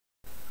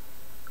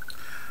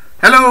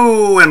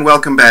Hello and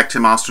welcome back.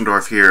 Tim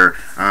Ostendorf here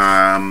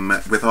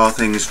with all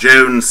things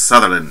Joan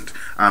Sutherland.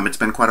 It's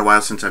been quite a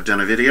while since I've done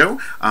a video.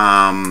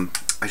 I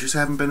just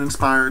haven't been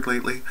inspired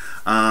lately.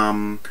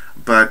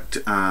 But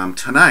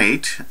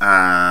tonight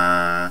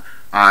I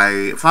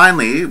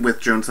finally, with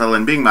Joan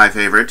Sutherland being my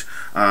favorite,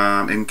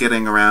 am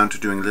getting around to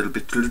doing a little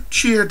bit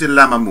Lucia de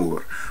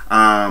l'Amour.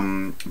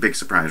 Big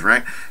surprise,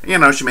 right? You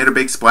know, she made a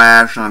big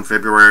splash on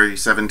February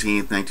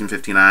 17th,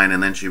 1959,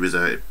 and then she was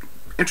a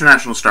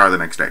international star the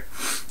next day.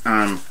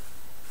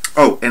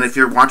 Oh, and if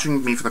you're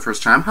watching me for the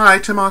first time, hi,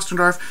 Tim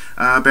Ostendorf,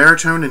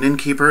 Baritone and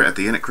innkeeper at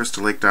the inn at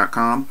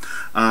crystallake.com.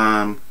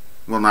 Well,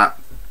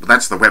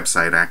 that's the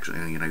website,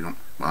 actually, you know,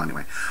 well,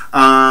 anyway.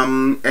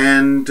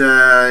 And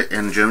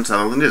Joan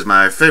Sutherland is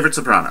my favorite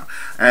soprano.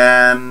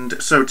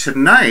 And so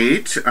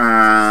tonight,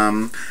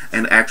 and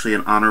actually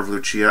in honor of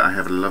Lucia, I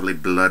have a lovely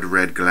blood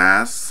red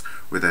glass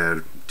with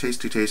a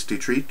tasty, tasty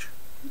treat.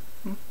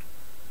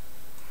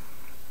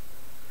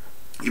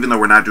 Even though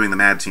we're not doing the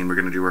mad scene, we're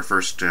going to do our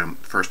first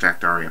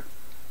act aria.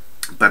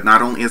 But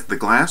not only is the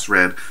glass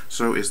red,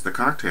 so is the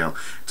cocktail.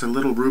 It's a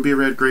little ruby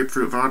red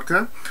grapefruit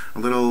vodka, a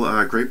little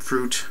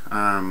grapefruit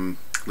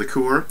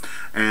liqueur,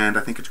 and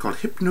I think it's called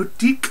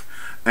Hypnotique,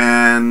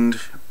 and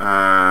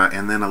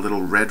then a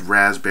little red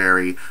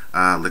raspberry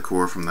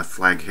liqueur from the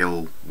Flag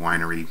Hill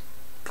Winery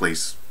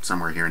place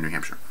somewhere here in New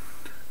Hampshire.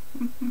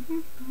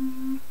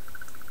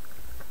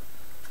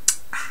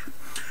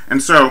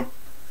 And so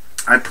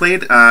I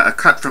played a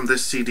cut from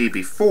this CD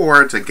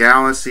before. It's a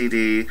gala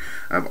CD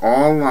of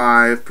all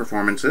live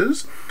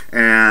performances,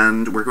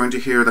 and we're going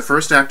to hear the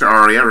first act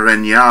aria,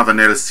 Regnava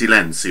nel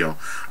silenzio.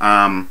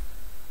 And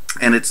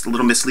it's a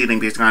little misleading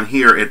because on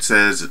here it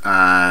says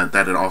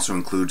that it also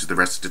includes the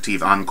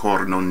recitative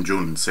Ancora non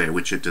giunse,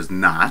 which it does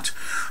not.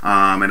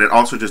 And it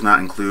also does not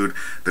include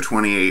the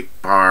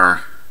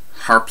 28-bar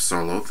harp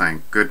solo,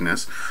 thank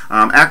goodness.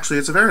 Actually,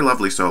 it's a very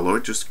lovely solo.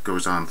 It just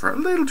goes on for a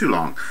little too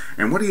long.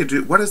 And what do you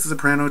do? What is the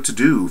soprano to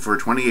do for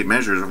 28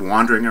 measures of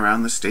wandering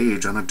around the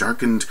stage on a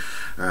darkened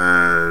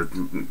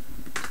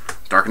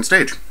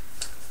stage?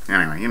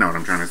 Anyway, you know what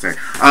I'm trying to say.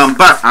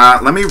 But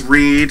let me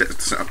read.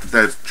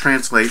 The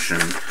translation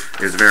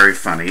is very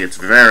funny. It's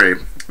very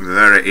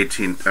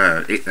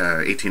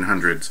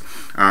 1800s.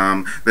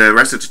 The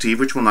recitative,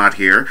 which we'll not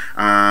hear,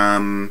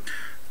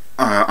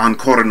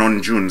 Ancora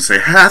non giunse,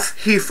 hath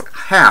he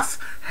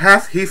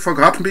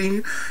forgot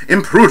me?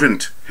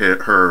 Imprudent,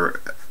 her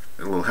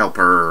little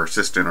helper or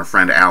assistant or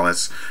friend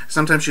Alice.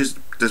 Sometimes she's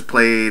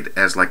displayed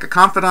as like a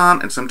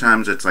confidant, and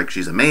sometimes it's like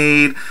she's a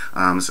maid.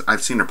 So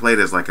I've seen her played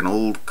as like an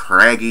old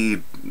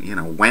craggy, you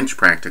know, wench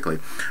practically.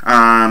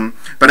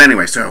 But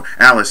anyway, so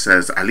Alice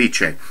says,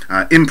 Alice,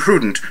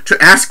 imprudent,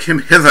 to ask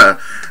him hither.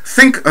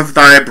 Think of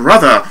thy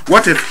brother.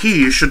 What if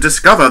he should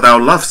discover thou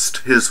lovest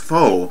his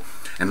foe?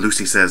 And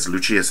Lucia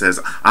says,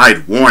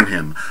 I'd warn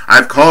him.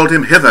 I've called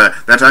him hither,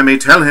 that I may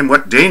tell him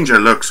what danger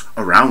lurks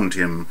around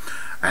him.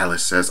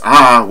 Alice says,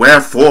 Ah,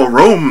 wherefore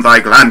roam thy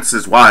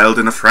glances wild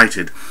and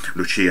affrighted?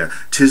 Lucia,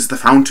 'tis the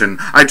fountain.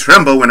 I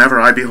tremble whenever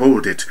I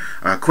behold it.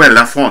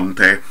 Quella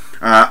fonte.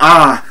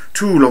 Ah,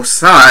 tu lo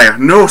sai,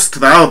 know'st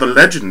thou the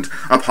legend?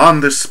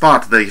 Upon this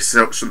spot they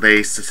say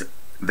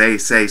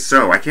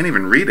so. I can't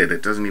even read it.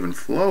 It doesn't even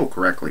flow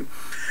correctly.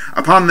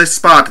 Upon this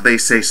spot they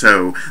say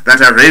so, that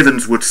a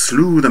Ravenswood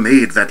slew the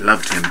maid that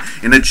loved him,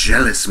 in a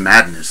jealous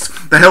madness.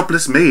 The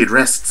helpless maid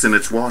rests in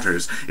its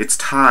waters, its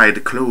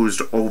tide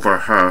closed over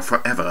her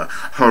forever.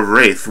 Her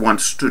wraith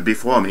once stood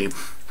before me.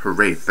 Her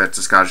wraith, that's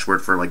a Scottish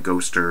word for like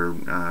ghost or,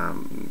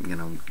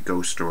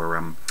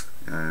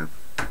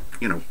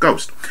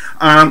 ghost.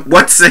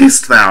 What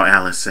say'st thou,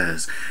 Alice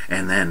says.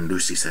 And then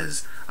Lucy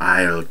says,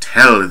 I'll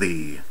tell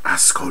thee.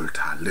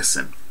 Ascolta,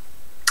 listen.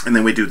 And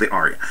then we do the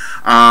aria.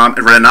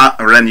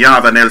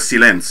 Regnava nel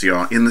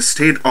silenzio. In the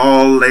state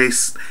all lay,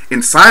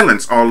 in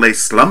silence all lay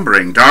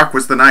slumbering. Dark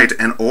was the night,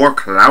 and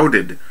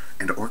o'erclouded.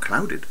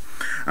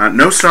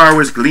 No star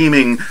was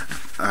gleaming.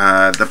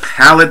 The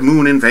pallid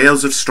moon in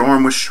veils of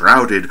storm was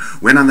shrouded,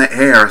 when on the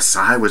air a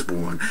sigh was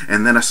born,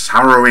 and then a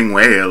sorrowing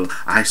wail.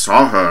 I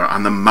saw her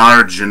on the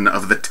margin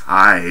of the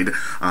tide,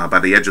 by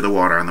the edge of the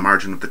water, on the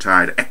margin of the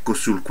tide. Ecco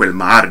sul quel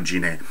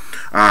margine.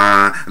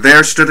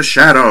 There stood a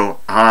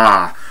shadow.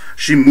 Ah!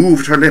 She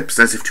moved her lips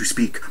as if to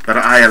speak, but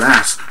I,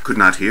 alas, could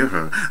not hear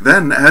her.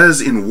 Then, as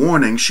in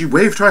warning, she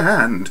waved her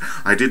hand.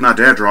 I did not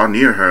dare draw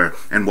near her,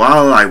 and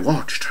while I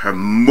watched her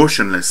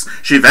motionless,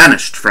 she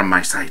vanished from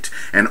my sight,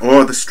 and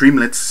o'er the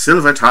streamlet's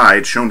silver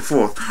tide shone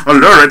forth a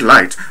lurid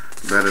light.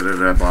 Blah,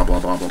 blah, blah,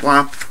 blah, blah,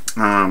 blah.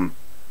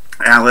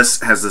 Alice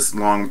has this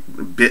long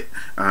bit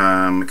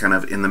kind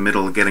of in the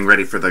middle, getting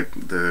ready for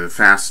the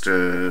fast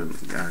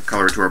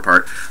coloratura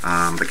part,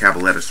 the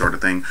cabaletta sort of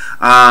thing.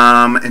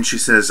 And she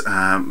says,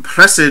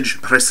 presage,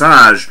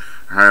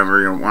 however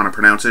you want to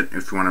pronounce it,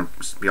 if you want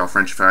to be all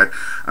Frenchified.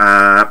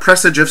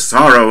 Presage of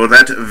sorrow,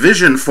 that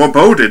vision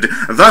foreboded.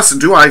 Thus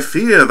do I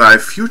fear thy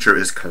future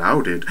is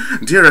clouded.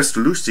 Dearest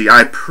Lucy,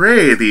 I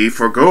pray thee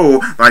forego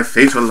thy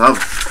fatal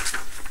love.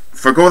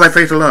 forgo thy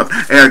fatal love,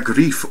 ere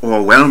grief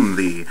o'erwhelm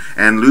thee.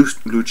 And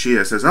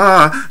Lucia says,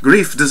 ah,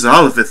 grief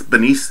dissolveth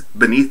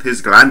beneath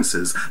his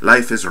glances.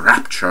 Life is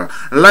rapture,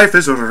 life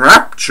is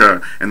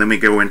rapture. And then we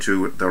go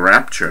into the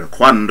rapture.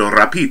 Quando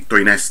rapito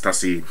in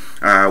ecstasy,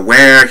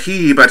 were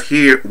he but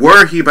here,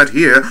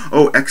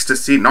 oh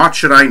ecstasy, naught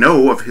should I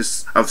know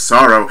of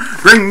sorrow.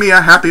 Bring me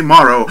a happy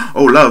morrow,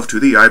 oh love, to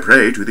thee I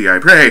pray, to thee I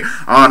pray.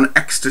 On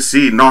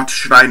ecstasy, naught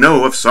should I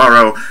know of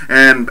sorrow.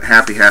 And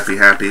happy, happy,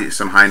 happy,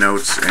 some high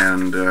notes,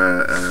 and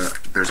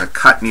there's a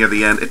cut near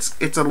the end.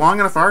 It's a long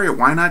enough aria.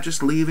 Why not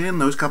just leave in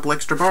those couple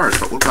extra bars?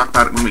 But we'll talk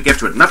about it when we get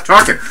to it. Enough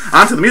talking.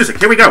 On to the music.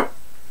 Here we go.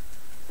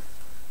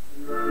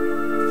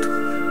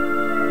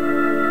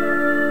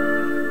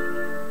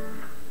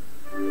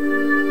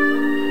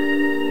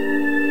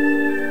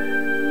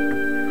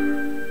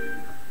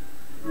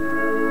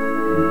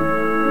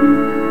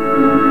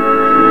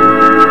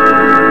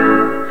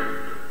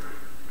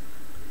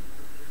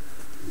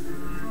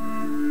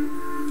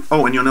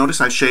 Oh, and you'll notice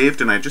I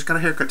shaved and I just got a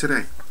haircut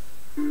today.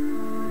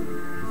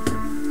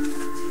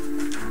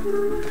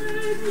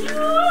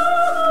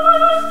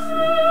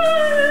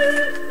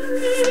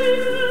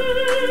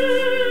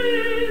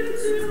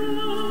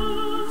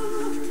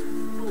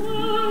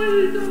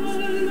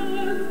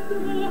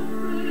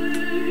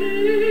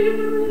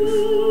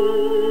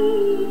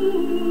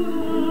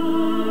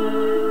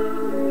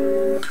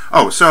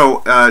 Oh,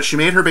 so she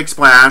made her big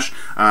splash.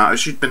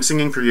 She'd been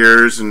singing for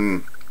years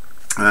and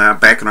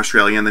back in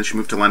Australia, and then she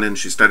moved to London.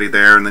 She studied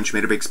there, and then she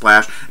made a big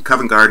splash in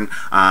Covent Garden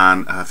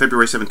on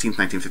February 17th,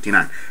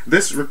 1959.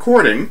 This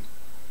recording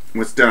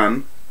was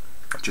done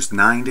just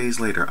 9 days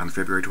later on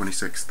February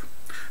 26th.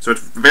 So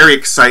it's very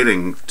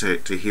exciting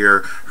to hear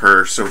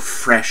her so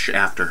fresh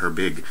after her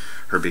big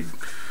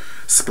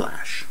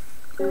splash.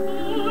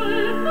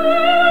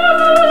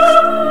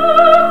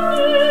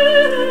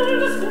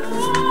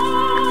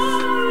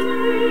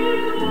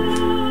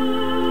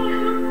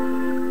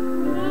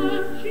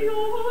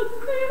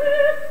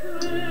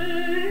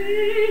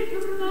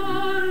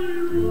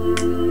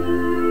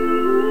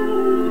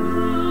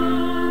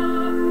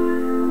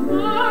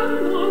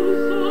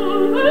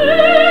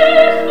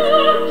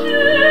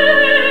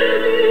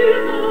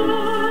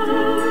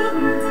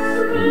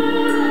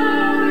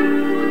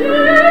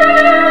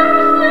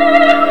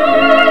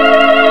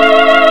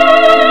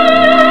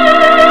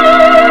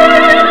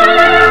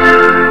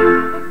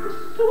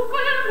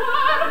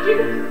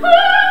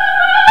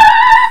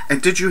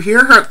 Did you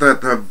hear her?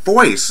 The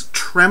voice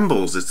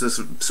trembles. It's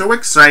just so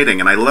exciting,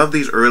 and I love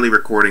these early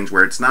recordings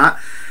where it's not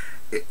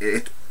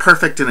it's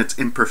perfect in its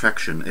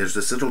imperfection. There's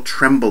this little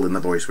tremble in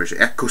the voice, which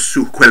ecco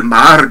su quel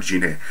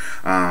margine.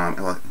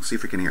 Well, let's see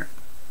if we can hear it.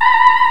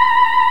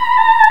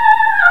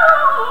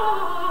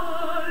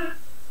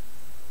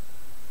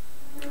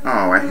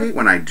 Oh, I hate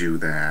when I do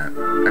that.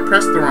 I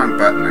pressed the wrong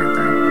button, I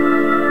think.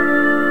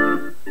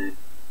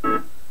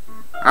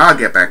 I'll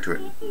get back to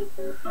it.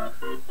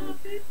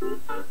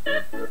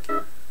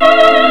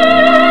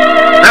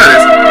 There it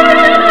is.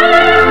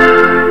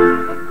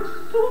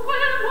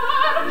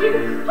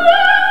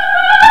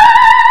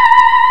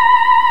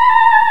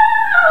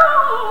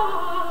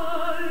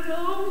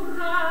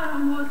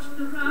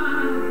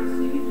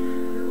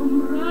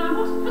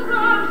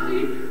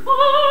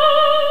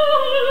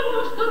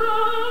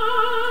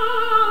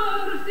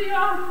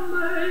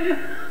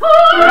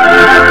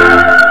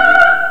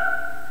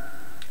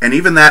 And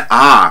even that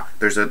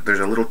there's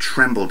a little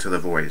tremble to the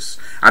voice.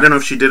 I don't know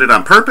if she did it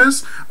on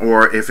purpose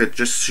or if it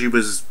just she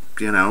was,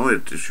 you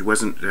know, she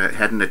wasn't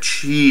hadn't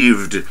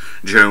achieved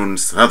Joan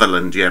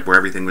Sutherland yet, where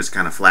everything was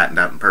kind of flattened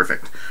out and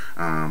perfect.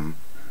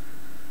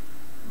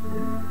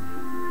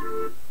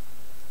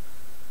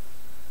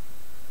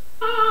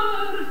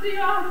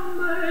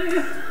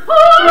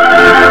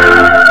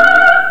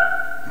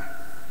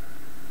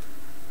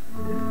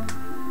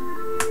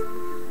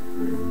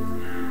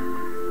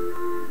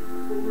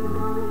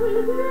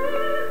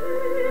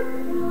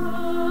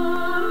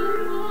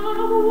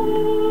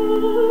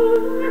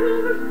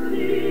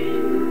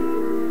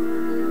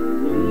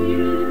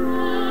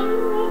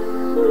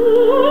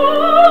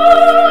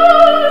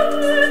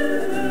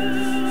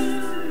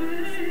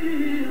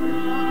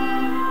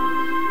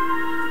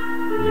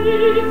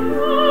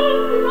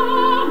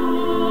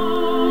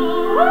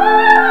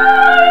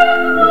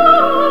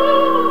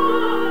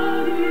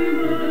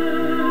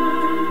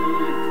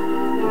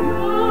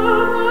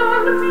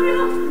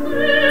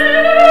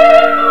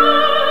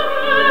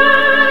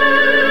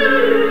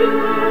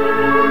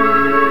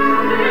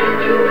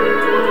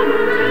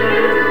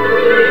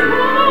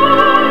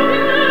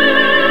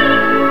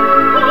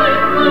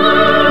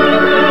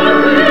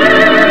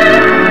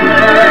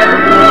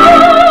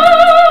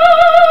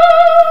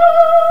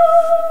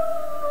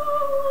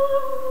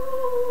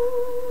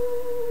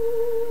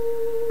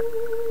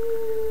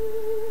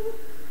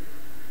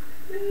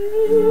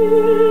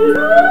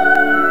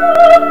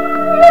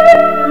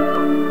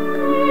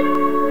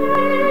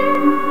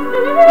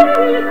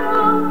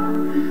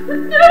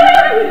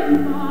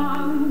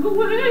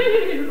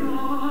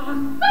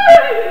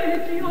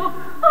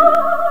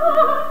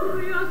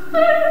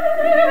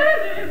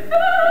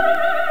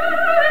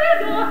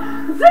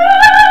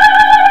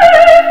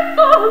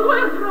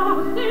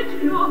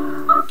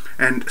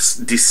 And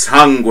di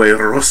sangue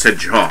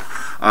rosseggio.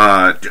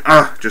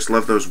 Just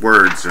love those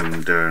words.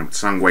 And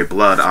sangue,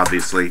 blood,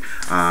 obviously.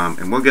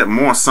 And we'll get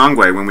more sangue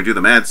when we do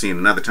the mad scene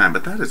another time.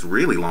 But that is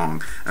really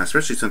long,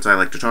 especially since I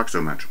like to talk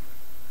so much.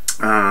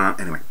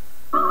 Anyway.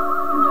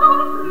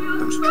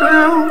 Those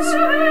trills.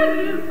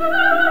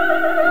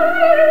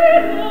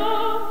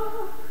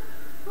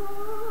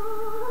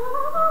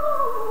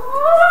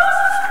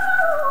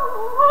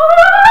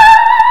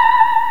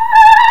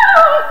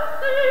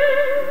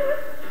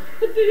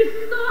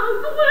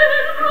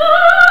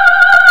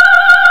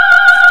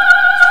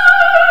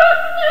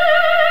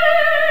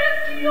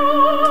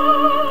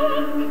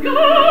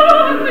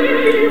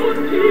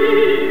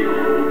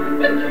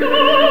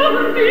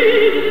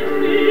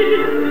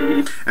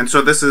 And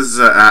so this is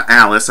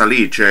Alice,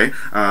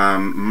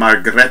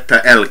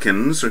 Margareta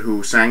Elkins,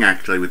 who sang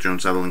actually with Joan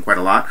Sutherland quite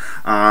a lot.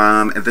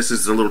 And this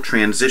is a little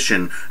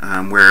transition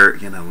where,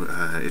 you know,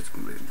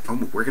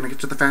 we're going to get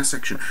to the fast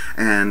section.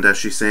 And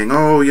she's saying,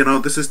 oh, you know,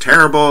 this is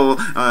terrible.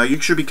 You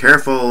should be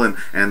careful.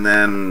 And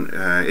then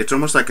it's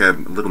almost like a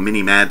little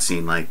mini mad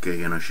scene. Like,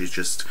 you know, she's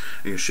just,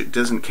 she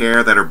doesn't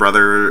care that her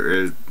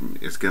brother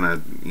is going to,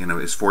 you know,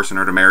 is forcing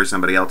her to marry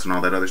somebody else and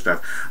all that other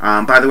stuff.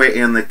 By the way,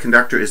 and the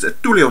conductor is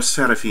Tullio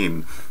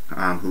Serafin.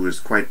 Who was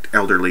quite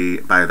elderly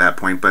by that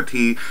point, but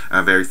he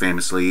very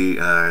famously,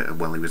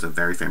 well, he was a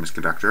very famous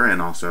conductor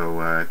and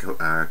also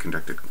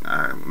conducted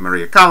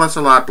Maria Callas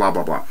a lot, blah,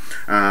 blah, blah.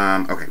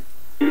 Okay.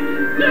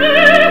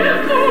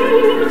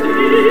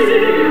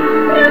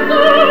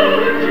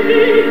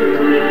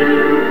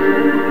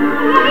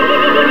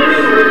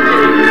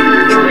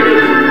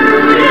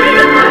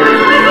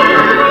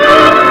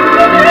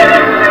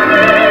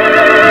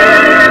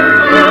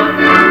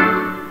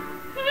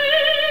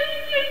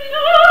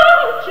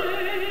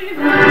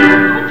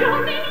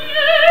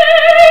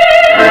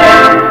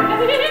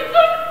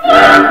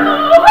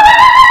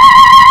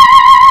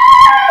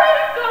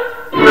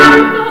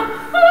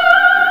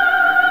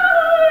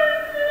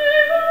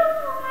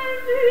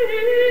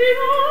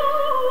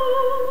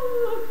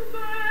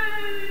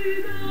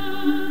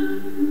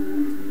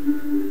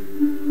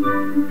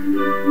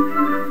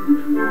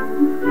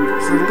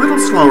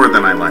 Slower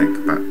than I like,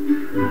 but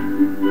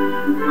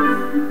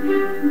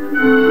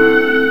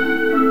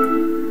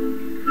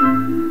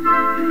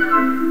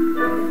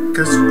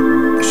because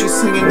she's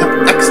singing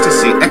of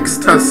ecstasy, and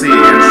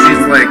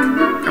she's like,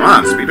 come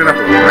on, speed it up a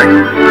little, right?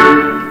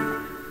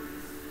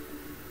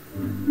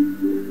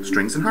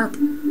 Strings and harp.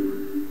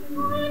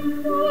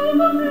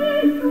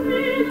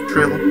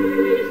 Trill.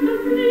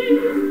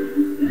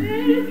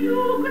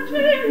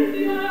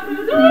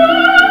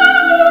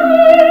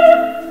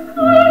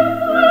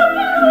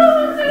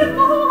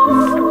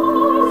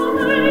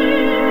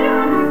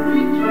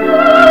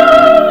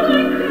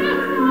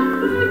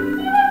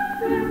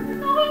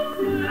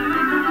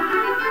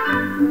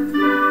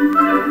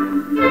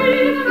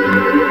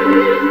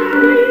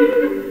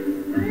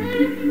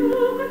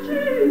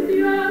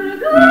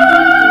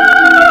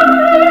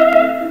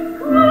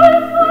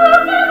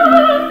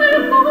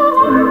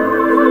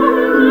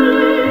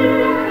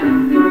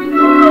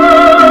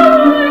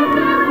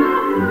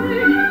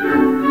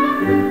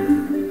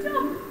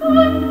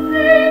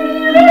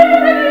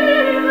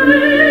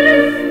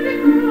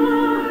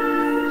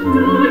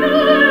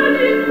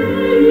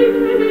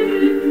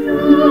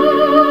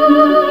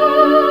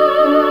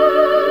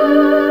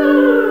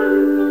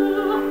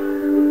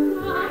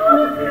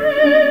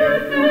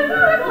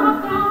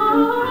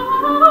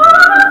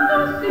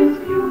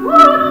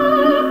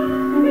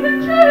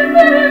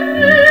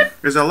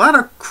 There's a lot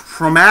of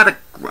chromatic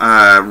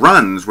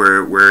runs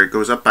where it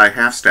goes up by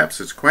half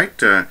steps. It's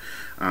quite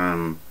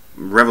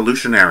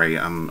revolutionary.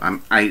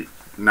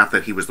 Not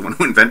that he was the one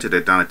who invented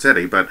it,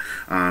 Donizetti, but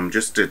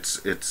just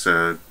it's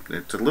a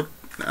little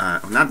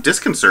not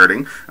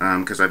disconcerting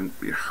because I've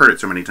heard it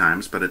so many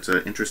times, but it's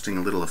an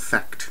interesting little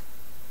effect.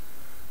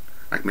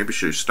 Like maybe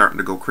she's starting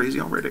to go crazy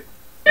already.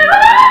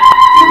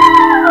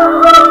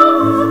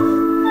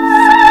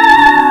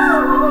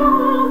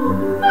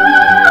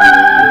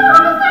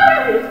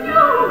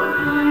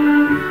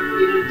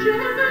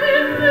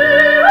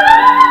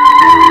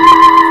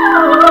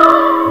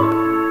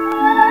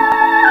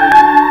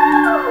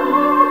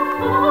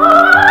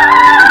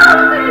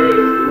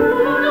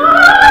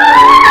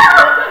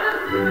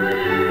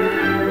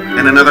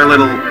 And another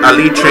little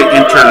Alice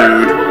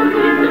interlude.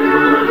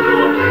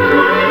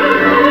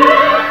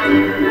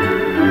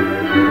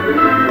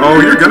 Oh,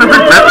 you're gonna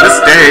regret this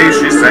day,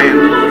 she's saying.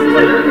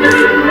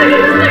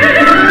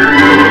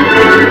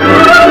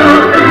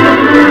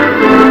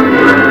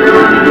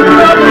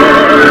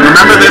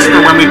 Remember this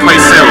for when we play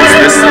Sills,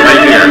 this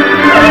right here.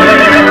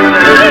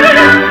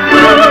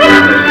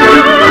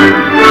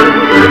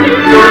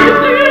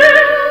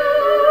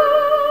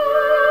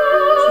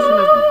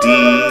 D,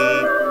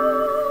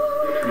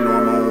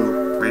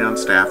 normal, right on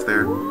staff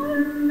there.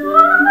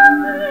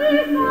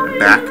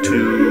 Back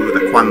to the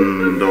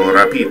quando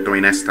rapito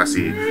in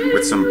estasi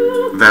with some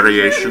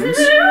variations.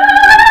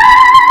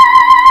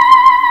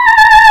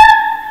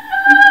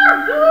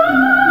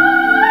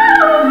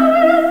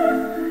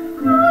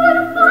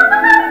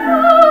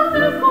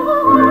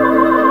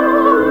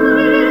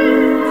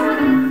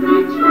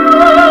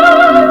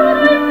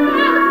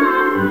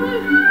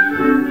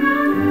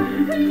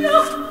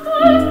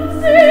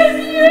 Harpy,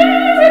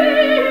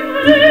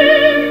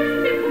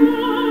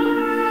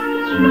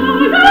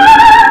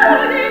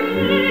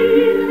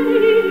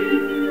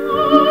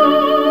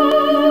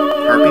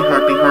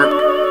 harpy, harp.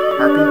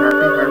 Harpy,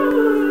 harpy, harp.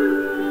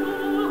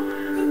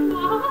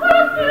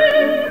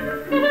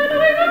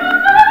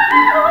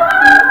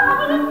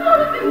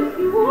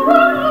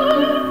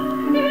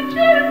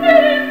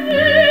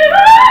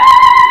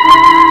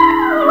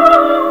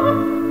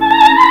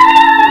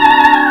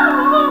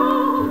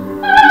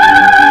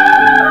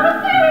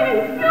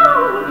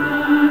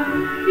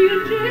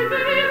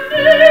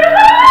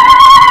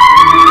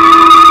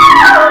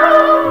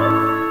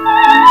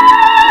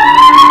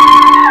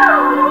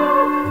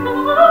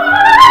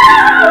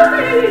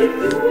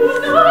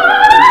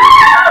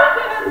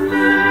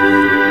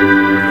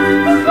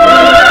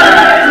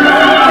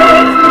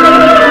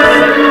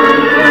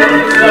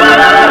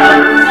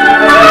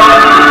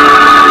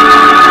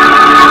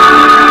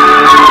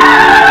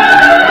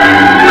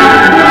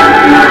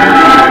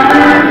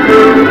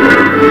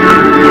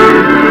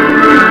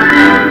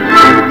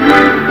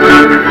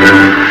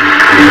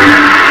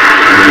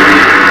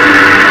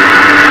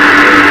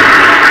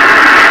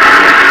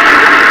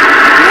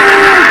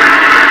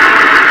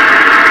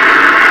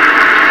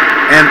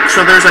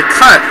 So there's a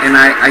cut, and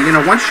I you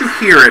know, once you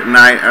hear it, and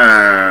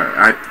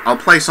I'll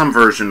play some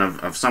version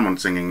of someone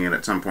singing it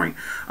at some point.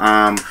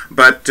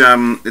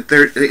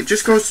 It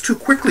just goes too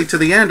quickly to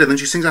the end, and then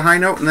she sings a high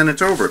note, and then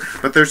it's over.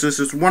 But there's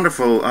this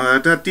wonderful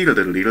and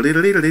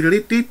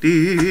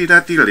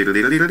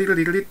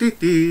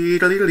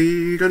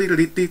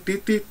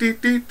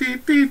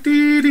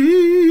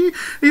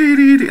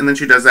then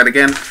she does that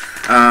again,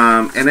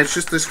 and it's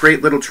just this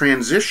great little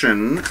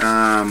transition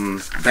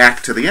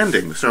back to the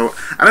ending. So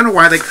I don't know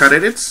why they cut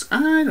it. It's,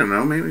 I don't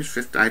know, maybe it's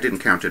 50, I didn't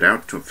count it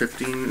out, to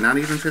 15, not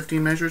even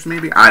 15 measures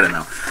maybe, I don't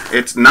know.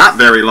 It's not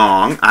very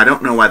long. I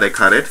don't know why they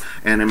cut it,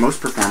 and in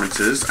most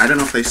performances, I don't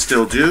know if they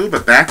still do,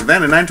 but back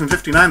then in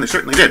 1959 they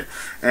certainly did.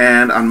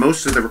 And on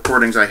most of the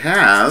recordings I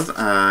have,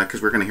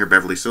 because we're going to hear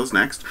Beverly Sills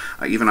next,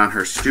 even on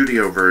her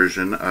studio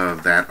version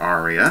of that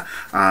aria,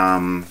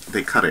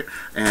 they cut it.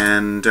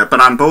 And but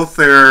on both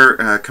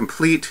their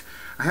complete,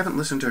 I haven't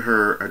listened to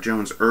her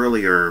Joan's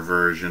earlier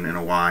version in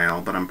a while,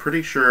 but I'm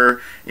pretty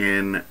sure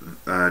in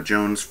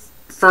Joan's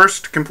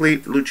first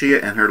complete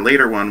Lucia and her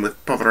later one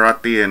with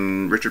Pavarotti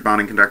and Richard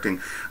Bonning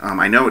conducting,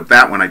 I know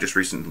that one I just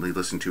recently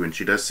listened to, and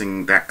she does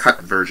sing that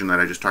cut version that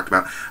I just talked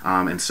about,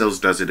 and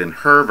Sills does it in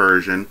her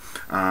version,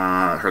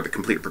 the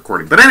complete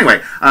recording. But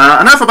anyway,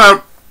 enough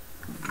about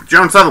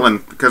Joan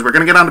Sutherland, because we're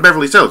going to get on to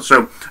Beverly Sills.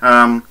 So,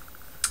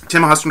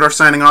 Tim Ostendorf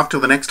signing off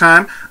till the next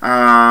time,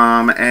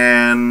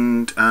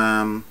 and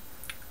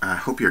I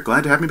hope you're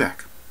glad to have me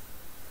back.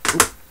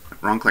 Oop,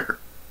 wrong clicker.